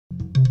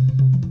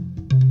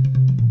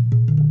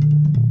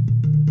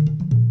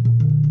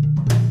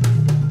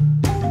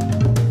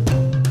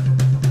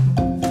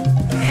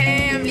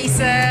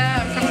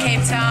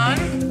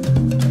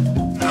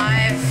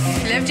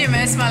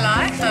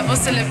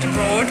also lived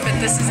abroad,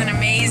 but this is an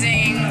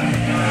amazing,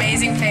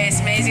 amazing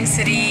place, amazing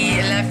city.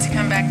 I love to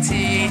come back to.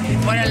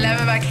 What I love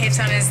about Cape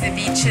Town is the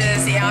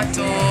beaches, the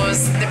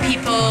outdoors, the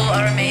people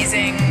are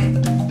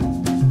amazing.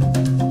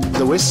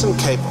 The Western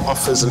Cape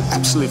offers an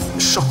absolute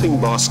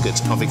shopping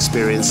basket of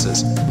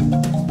experiences.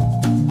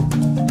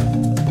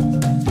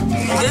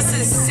 This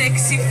is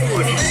sexy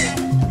food.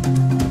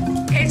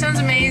 Cape Town's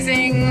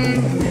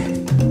amazing.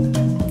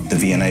 The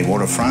V&A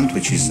waterfront,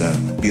 which is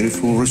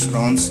beautiful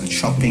restaurants and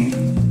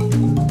shopping.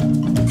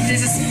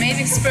 There's this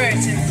amazing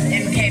spirit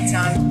in Cape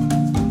Town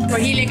for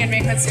healing and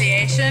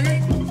reconciliation.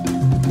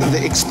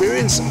 The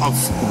experience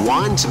of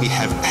wine to be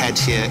had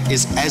here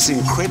is as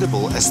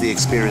incredible as the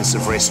experience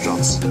of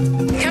restaurants.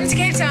 Come to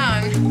Cape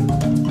Town.